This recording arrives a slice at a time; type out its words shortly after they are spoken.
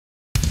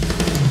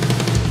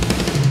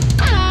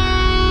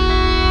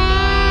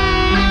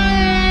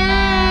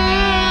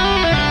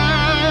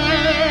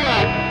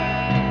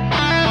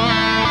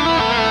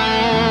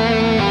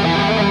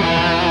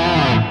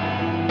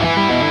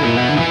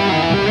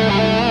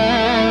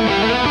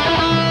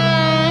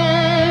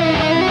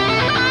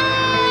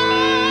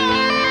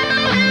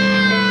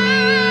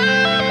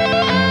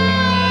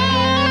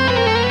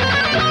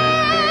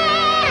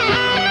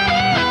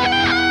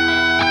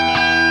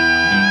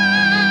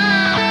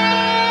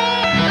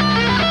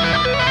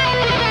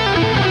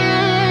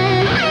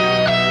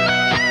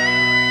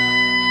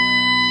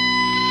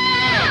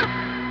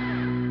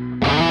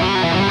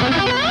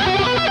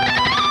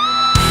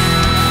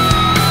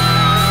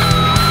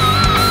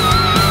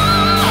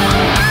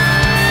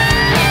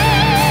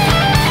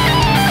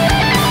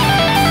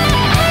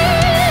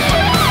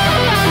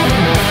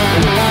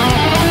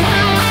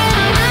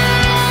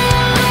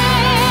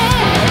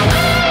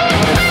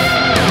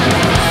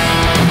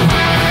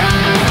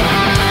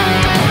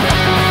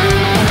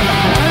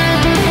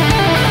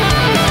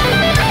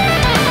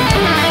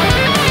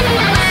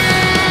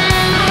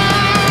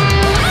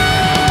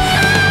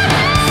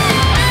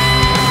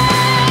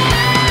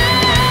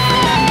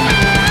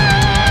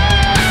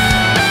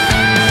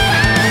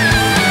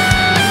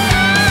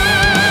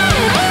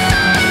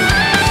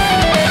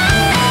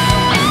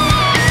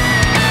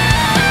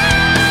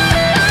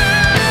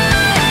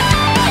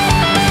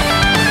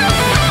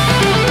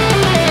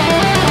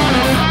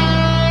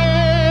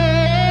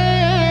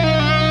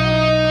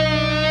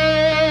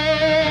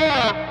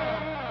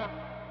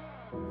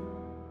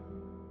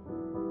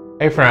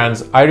Hey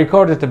friends, I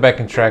recorded the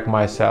backing track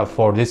myself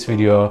for this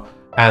video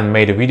and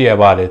made a video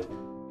about it.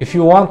 If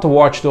you want to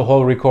watch the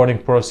whole recording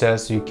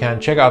process, you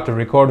can check out the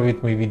record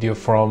with me video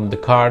from the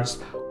cards,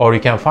 or you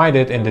can find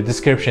it in the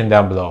description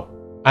down below.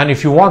 And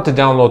if you want to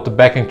download the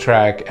backing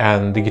track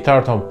and the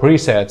guitar tone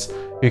presets,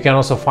 you can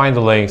also find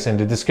the links in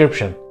the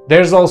description.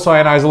 There's also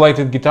an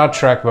isolated guitar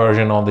track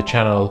version on the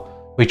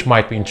channel, which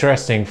might be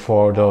interesting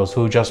for those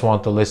who just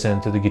want to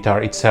listen to the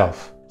guitar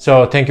itself.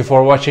 So thank you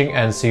for watching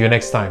and see you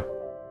next time.